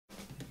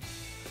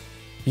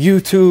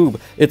YouTube,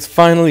 it's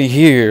finally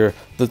here,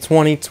 the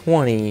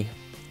 2020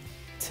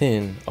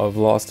 tin of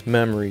lost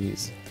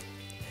memories.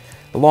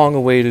 A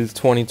long-awaited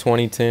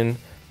 2020 tin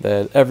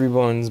that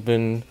everyone's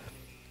been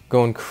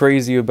going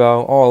crazy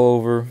about all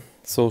over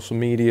social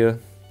media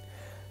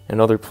and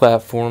other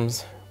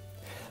platforms.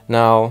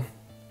 Now,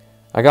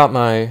 I got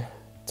my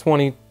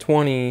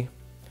 2020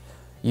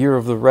 Year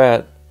of the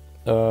Rat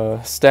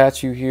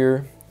statue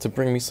here to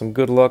bring me some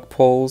good luck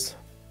pulls.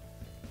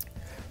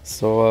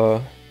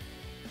 So,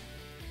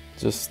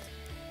 just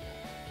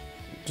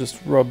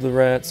rub the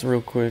rats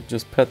real quick,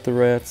 just pet the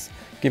rats,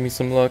 give me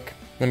some luck,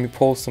 let me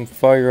pull some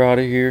fire out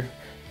of here.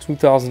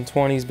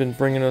 2020's been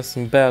bringing us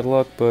some bad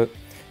luck, but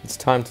it's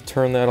time to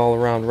turn that all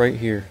around right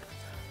here.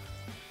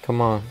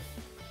 Come on.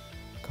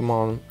 Come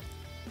on.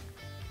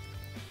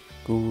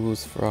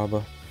 Goose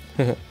Fraba.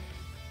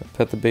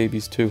 Pet the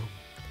babies too.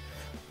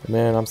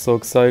 Man, I'm so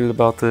excited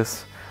about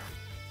this.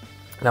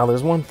 Now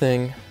there's one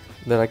thing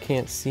that I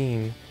can't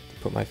seem to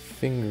put my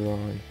finger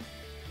on.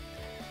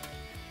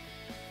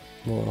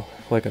 Well,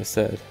 like I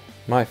said,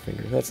 my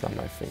finger. That's not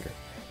my finger.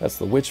 That's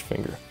the witch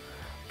finger.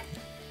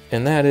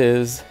 And that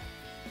is,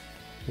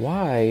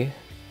 why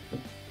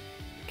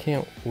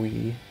can't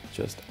we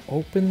just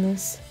open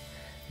this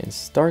and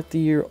start the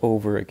year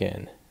over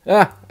again?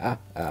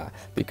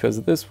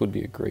 Because this would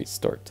be a great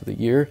start to the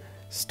year.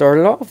 Start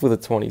it off with a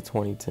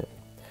 2020 tin.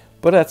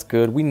 But that's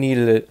good. We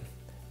needed it.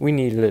 We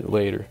needed it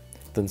later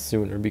than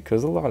sooner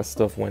because a lot of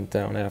stuff went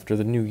down after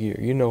the new year.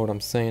 You know what I'm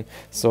saying?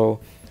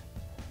 So,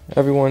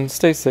 everyone,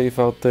 stay safe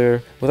out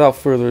there. Without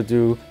further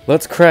ado,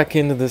 let's crack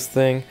into this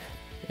thing.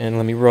 And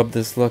let me rub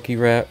this lucky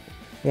rat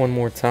one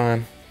more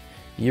time.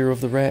 Year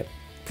of the Rat,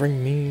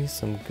 bring me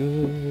some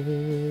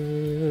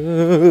good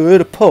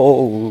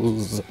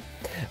pulls.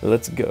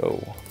 Let's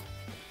go.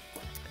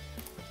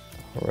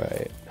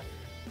 Alright.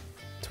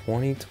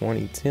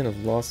 2020 Tin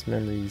of Lost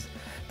Memories.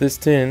 This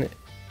tin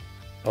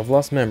of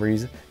Lost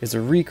Memories is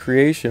a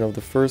recreation of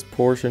the first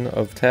portion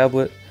of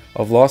Tablet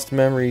of Lost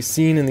Memories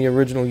seen in the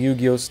original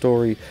Yu-Gi-Oh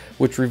story,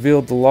 which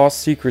revealed the lost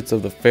secrets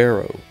of the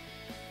Pharaoh.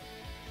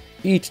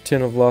 Each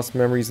tin of Lost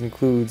Memories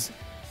includes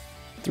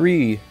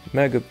 3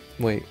 mega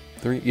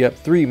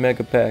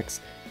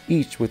packs,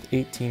 each with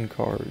 18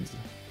 cards.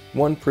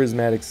 1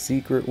 prismatic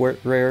secret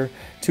rare,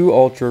 2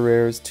 ultra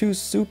rares, 2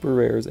 super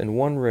rares, and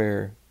 1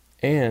 rare,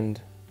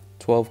 and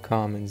 12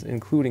 commons,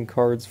 including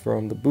cards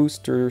from the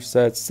booster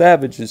sets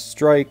Savage's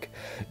Strike,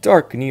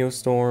 Dark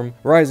Neostorm,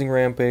 Rising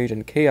Rampage,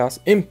 and Chaos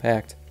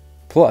Impact,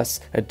 plus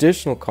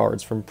additional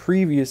cards from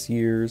previous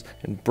years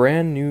and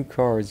brand new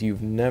cards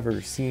you've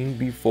never seen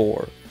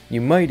before.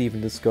 You might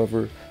even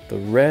discover the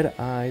Red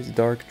Eyes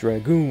Dark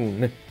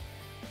Dragoon,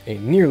 a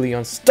nearly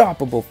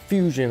unstoppable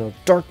fusion of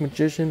Dark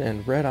Magician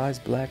and Red Eyes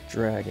Black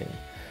Dragon.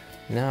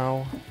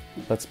 Now,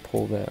 let's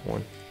pull that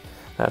one.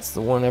 That's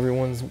the one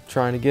everyone's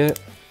trying to get.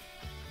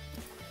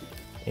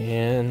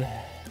 And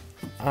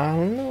I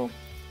don't know.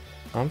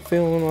 I'm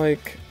feeling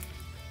like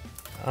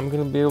I'm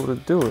gonna be able to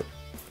do it.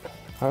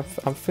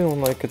 I'm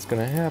feeling like it's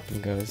gonna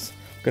happen, guys.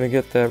 I'm gonna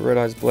get that Red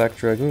Eyes Black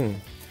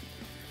Dragoon.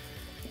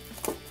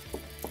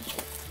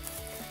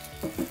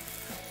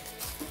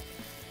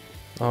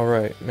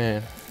 Alright,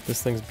 man.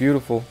 This thing's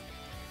beautiful.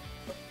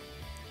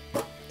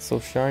 So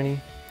shiny.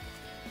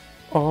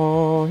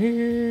 Oh,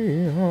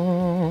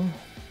 yeah.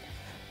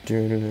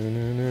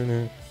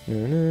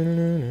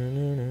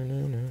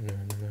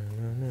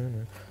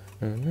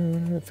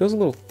 It feels a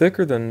little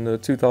thicker than the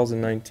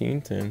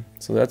 2019 tin,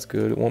 so that's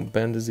good. It won't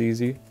bend as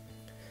easy.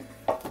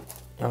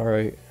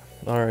 Alright,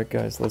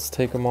 guys, let's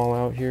take them all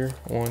out here.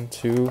 1,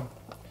 2,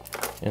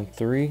 and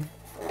 3.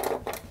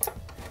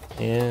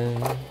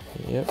 And,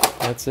 yep,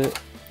 that's it.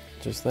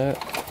 Just that.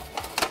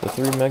 The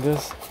 3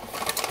 megas.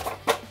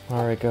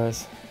 Alright,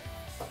 guys.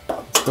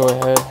 Let's go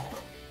ahead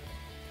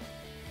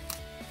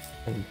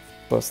and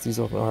bust these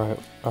open.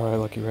 Alright,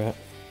 lucky rat.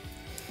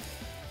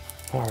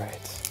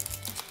 Alright.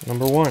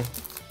 Number 1.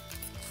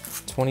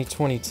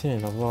 2020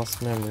 tin of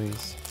Lost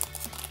Memories.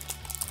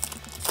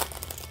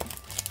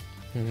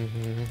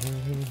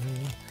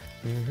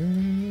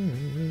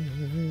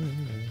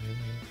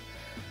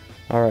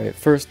 Alright,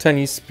 first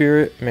Tenyi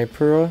Spirit,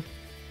 Maypura.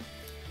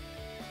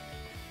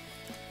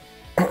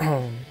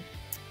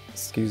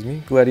 Excuse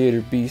me.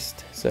 Gladiator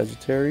Beast,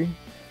 Sagittary.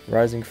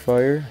 Rising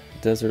Fire,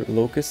 Desert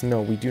Locust.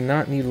 No, we do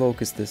not need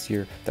Locust this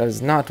year. That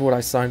is not what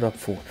I signed up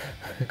for.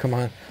 Come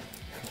on.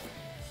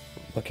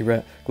 Lucky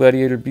Rat.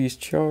 Gladiator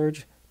Beast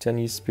Charge.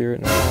 Tenyi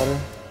Spirit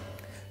Nahada.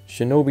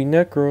 Shinobi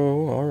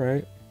Necro.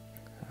 Alright.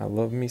 I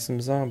love me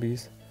some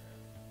zombies.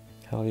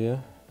 Hell yeah.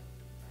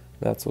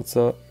 That's what's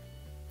up.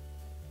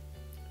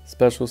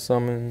 Special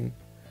summon.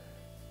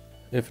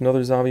 If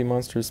another zombie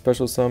monster is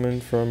special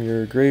summoned from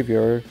your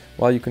graveyard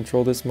while you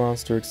control this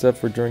monster except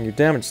for during your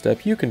damage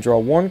step, you can draw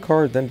 1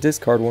 card, then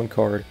discard 1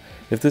 card.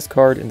 If this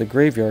card in the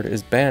graveyard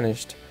is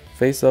banished,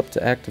 face up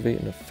to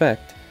activate an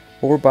effect,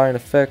 or by an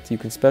effect you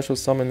can special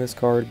summon this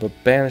card but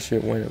banish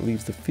it when it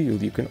leaves the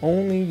field. You can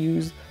only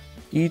use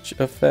each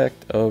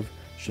effect of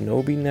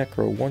Shinobi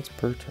Necro once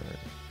per turn.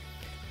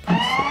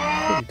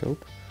 Pretty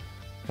dope.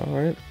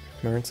 Alright.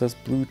 Marincess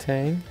Blue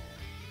Tang.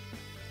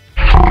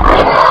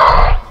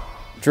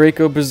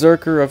 Draco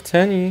Berserker of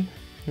Tenyi.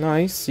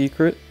 Nice,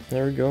 secret.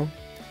 There we go.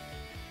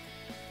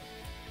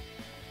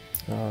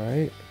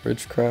 Alright,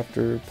 Ridge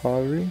Crafter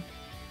Pottery.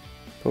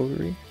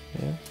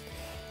 Yeah.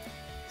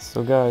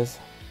 So guys,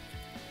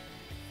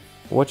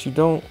 what you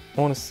don't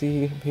want to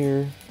see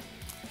here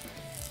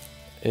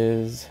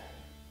is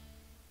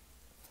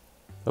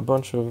a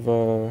bunch of,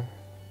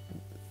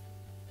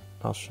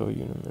 I'll show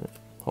you in a minute.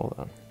 Hold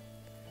on.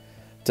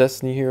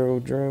 Destiny Hero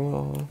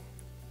Draymall,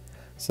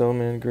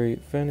 Cellman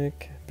Great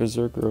Fennec,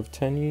 Berserker of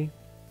Tenyi,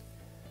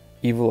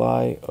 Evil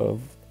Eye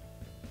of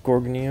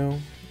Gorgonio,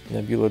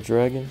 Nebula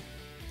Dragon,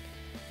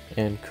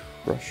 and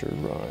Crusher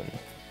Run.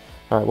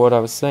 Alright, what I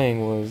was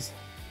saying was,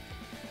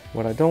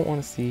 what I don't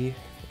want to see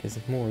is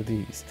more of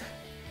these.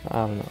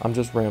 I don't know, I'm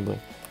just rambling.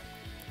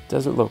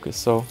 Desert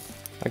Locust, so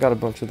I got a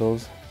bunch of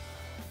those.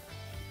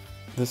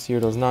 This year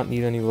does not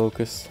need any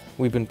locusts.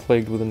 We've been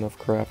plagued with enough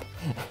crap.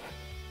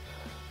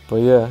 But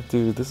yeah,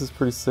 dude, this is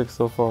pretty sick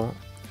so far.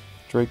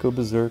 Draco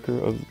Berserker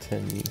of the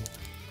Tenyi.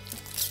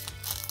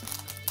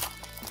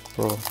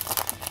 Bro.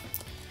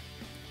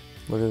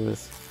 Look at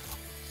this.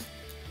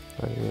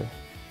 Right here.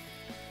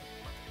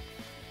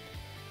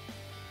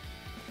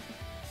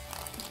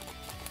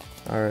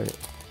 Alright.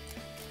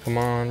 Come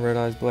on, Red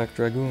Eyes Black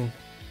Dragoon.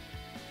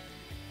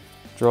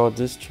 Draw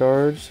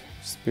Discharge.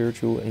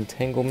 Spiritual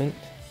Entanglement.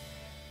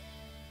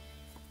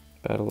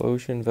 Battle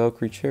Ocean.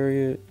 Valkyrie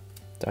Chariot.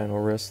 Dino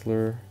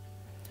Wrestler.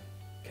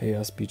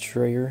 Chaos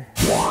Betrayer.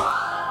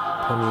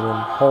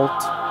 Pendulum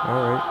Halt.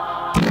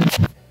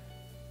 Alright.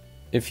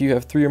 If you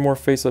have 3 or more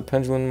face-up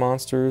pendulum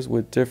monsters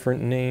with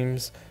different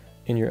names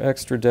in your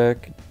extra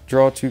deck,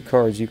 draw 2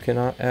 cards. You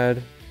cannot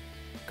add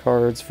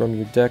cards from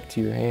your deck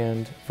to your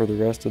hand for the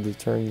rest of the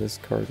turn this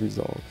card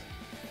resolves.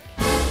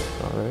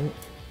 Alright.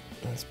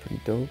 That's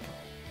pretty dope.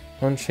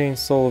 Unchained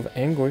Soul of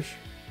Anguish.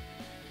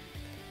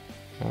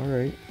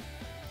 Alright.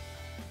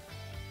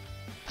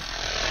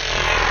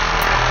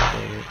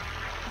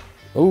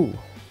 Oh,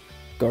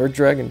 Guard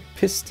Dragon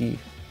Pisty.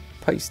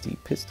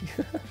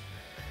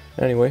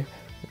 Anyway,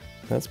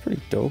 that's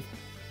pretty dope.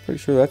 Pretty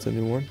sure that's a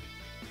new one.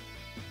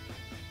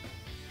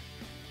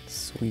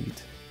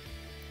 Sweet.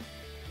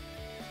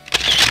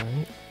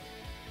 Alright.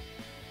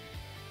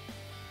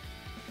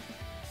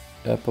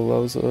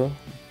 Epilosa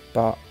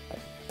Bow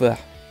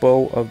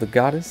of the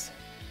Goddess.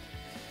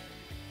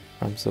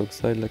 I'm so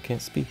excited I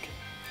can't speak.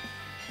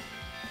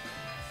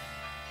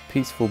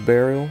 Peaceful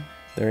Burial.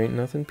 There ain't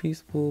nothing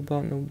peaceful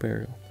about no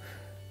burial.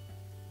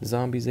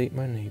 Zombies ate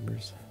my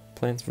neighbors.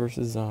 Plants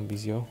vs.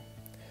 Zombies, yo.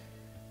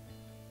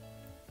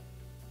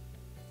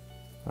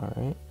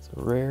 Alright, it's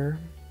a rare.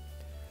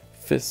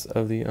 Fists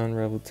of the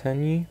Unraveled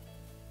Tenyi.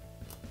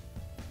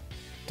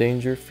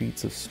 Danger,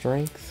 Feats of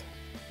Strength.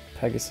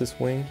 Pegasus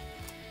Wing.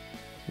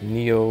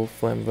 Neo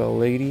Flamvel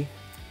Lady.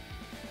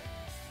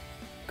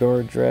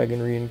 Guard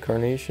Dragon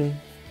Reincarnation.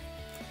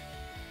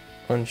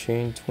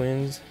 Unchained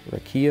Twins,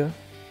 Rakia.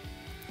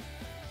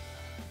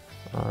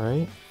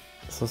 Alright,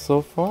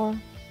 so far,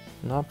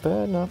 not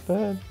bad, not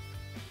bad.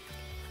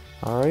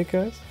 Alright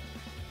guys,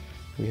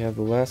 we have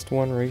the last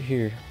one right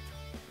here.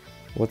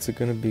 What's it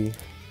gonna be?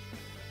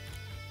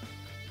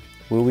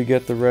 Will we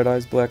get the Red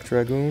Eyes Black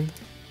Dragoon?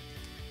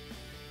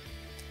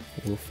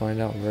 We'll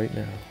find out right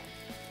now.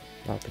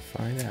 About to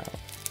find out.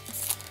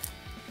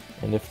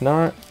 And if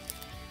not,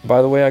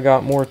 by the way, I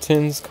got more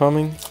tins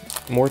coming.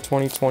 More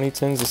 2020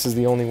 tins. This is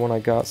the only one I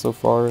got so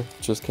far.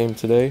 Just came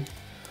today.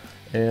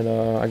 And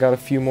I got a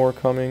few more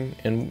coming,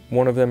 and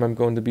one of them I'm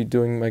going to be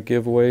doing my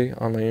giveaway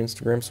on my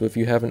Instagram, so if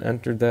you haven't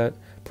entered that,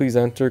 please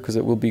enter, because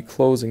it will be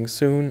closing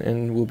soon,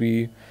 and we'll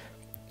be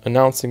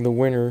announcing the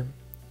winner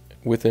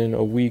within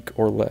a week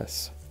or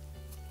less.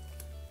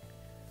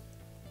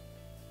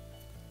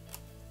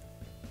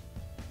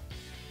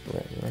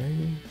 Right.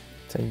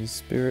 Tenyi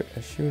Spirit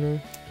Ashuna,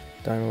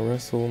 Dino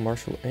Wrestle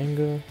Martial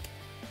Anga,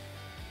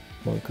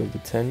 Monk of the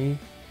Tenyi,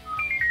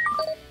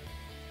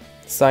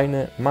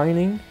 Cynet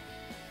Mining,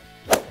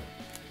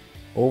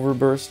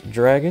 Overburst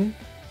Dragon,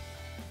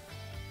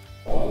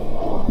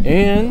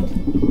 and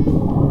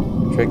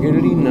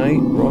Dragunity Knight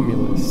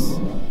Romulus.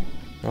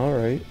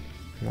 Alright,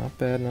 not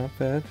bad, not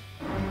bad.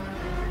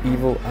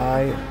 Evil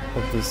Eye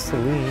of the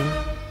Selene.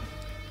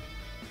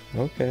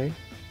 Okay.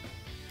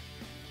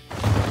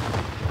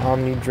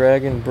 Omni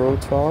Dragon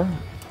Brotar.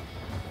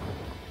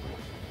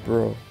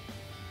 Brotar.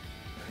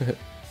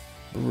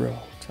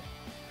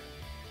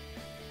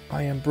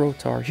 I am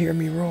Brotar, hear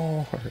me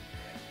roar.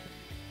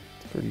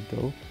 It's pretty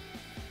dope.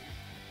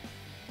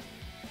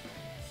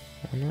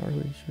 I'm not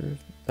really sure.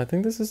 I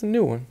think this is a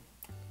new one.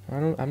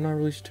 I'm not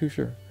really too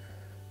sure.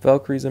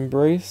 Valkyrie's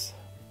Embrace.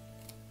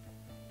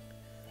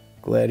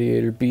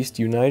 Gladiator Beast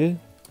United.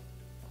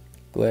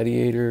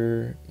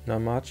 Gladiator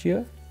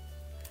Namachia.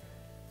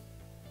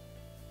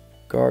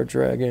 Guard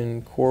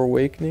Dragon Core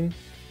Awakening.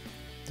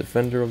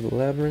 Defender of the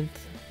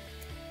Labyrinth.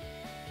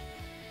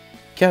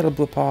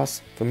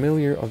 Catablapos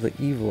Familiar of the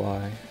Evil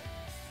Eye.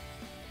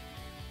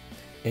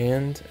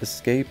 And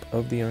Escape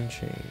of the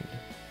Unchained.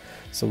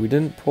 So we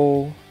didn't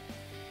pull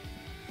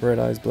Red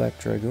Eyes Black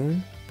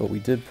Dragoon, but we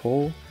did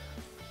pull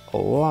a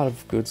lot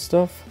of good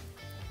stuff.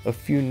 A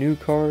few new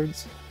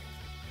cards,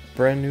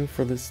 brand new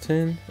for this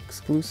tin,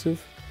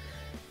 exclusive,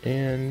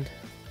 and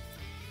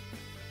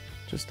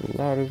just a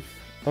lot of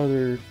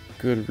other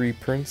good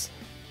reprints.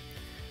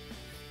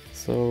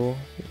 So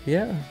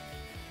yeah,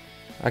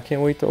 I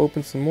can't wait to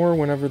open some more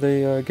whenever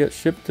they get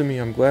shipped to me.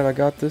 I'm glad I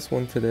got this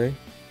one today,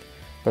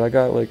 but I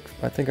got like,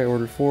 I think I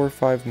ordered 4 or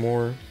 5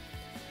 more,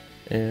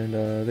 and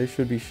they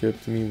should be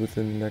shipped to me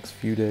within the next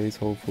few days,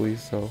 hopefully.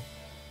 So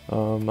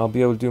I'll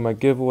be able to do my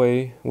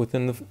giveaway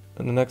within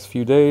the next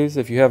few days.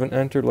 If you haven't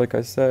entered, like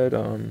I said,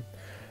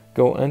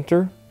 go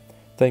enter.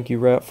 Thank you,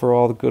 Rat, for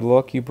all the good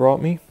luck you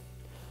brought me,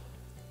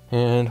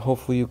 and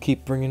hopefully you'll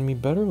keep bringing me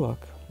better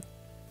luck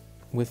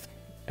with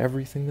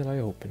everything that I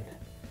open,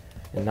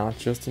 and not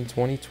just in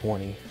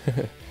 2020,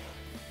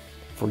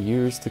 for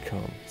years to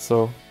come.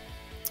 So,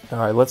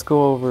 alright, let's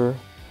go over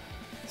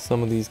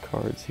some of these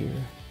cards here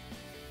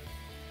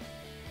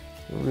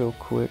real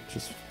quick,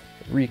 just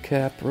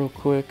recap real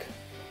quick.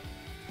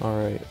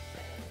 Alright,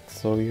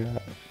 so we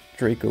got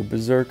Draco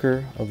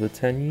Berserker of the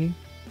Tenyi.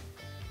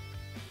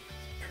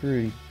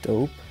 Pretty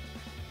dope.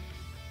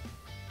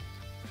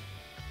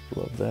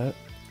 Love that.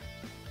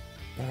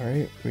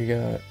 Alright, we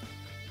got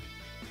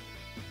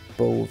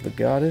Bow of the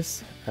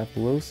Goddess,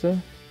 Apollosa.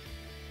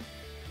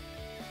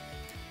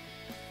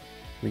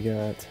 We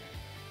got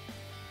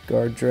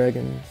Guard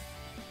Dragon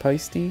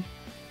Pisty,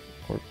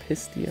 or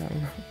Pisty, I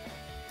don't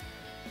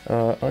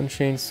know.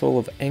 Unchained Soul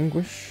of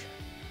Anguish.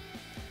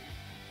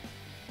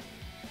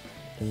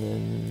 And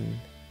then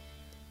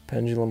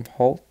Pendulum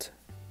Halt.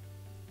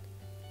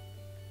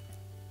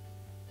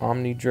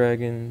 Omni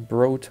Dragon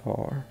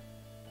Brotar.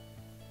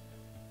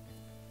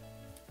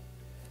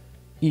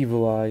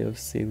 Evil Eye of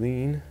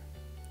Selene.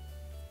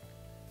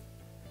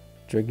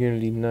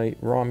 Dragunity Knight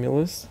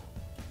Romulus.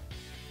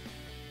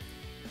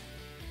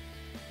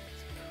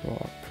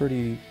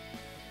 Pretty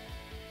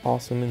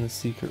awesome in the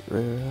secret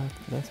rare.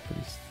 That's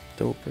pretty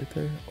dope right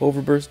there.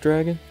 Overburst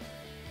Dragon.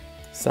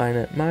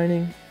 Signet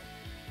Mining.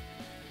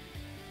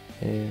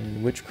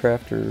 And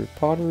Witchcrafter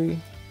Pottery.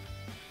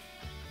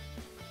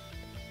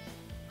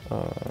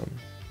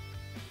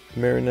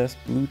 Mariness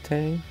Blue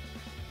Tang.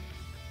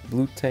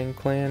 Blue Tang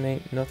Clan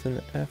ain't nothing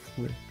to F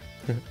with.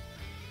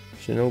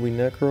 Shinobi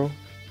Necro.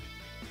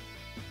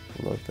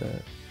 Love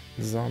that.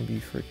 Zombie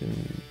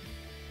freaking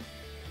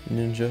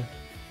ninja.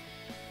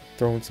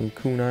 Throwing some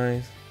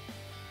kunais.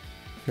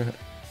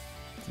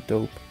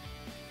 Dope.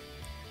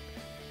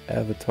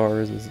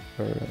 Avatars is,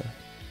 or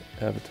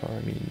Avatar, I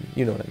mean,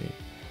 you know what I mean.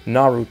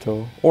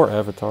 Naruto, or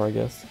Avatar, I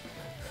guess,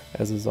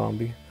 as a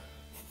zombie.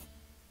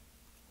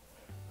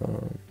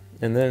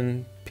 And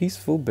then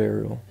Peaceful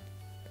Burial.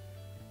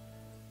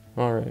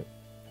 Alright.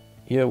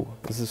 Yo,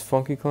 this is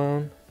Funky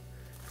Clown,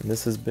 and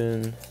this has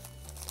been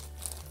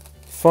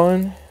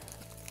fun.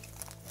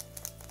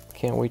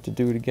 Can't wait to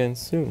do it again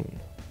soon.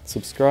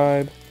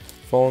 Subscribe,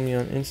 follow me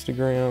on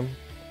Instagram.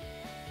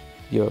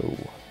 Yo,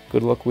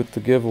 good luck with the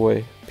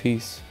giveaway.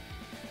 Peace.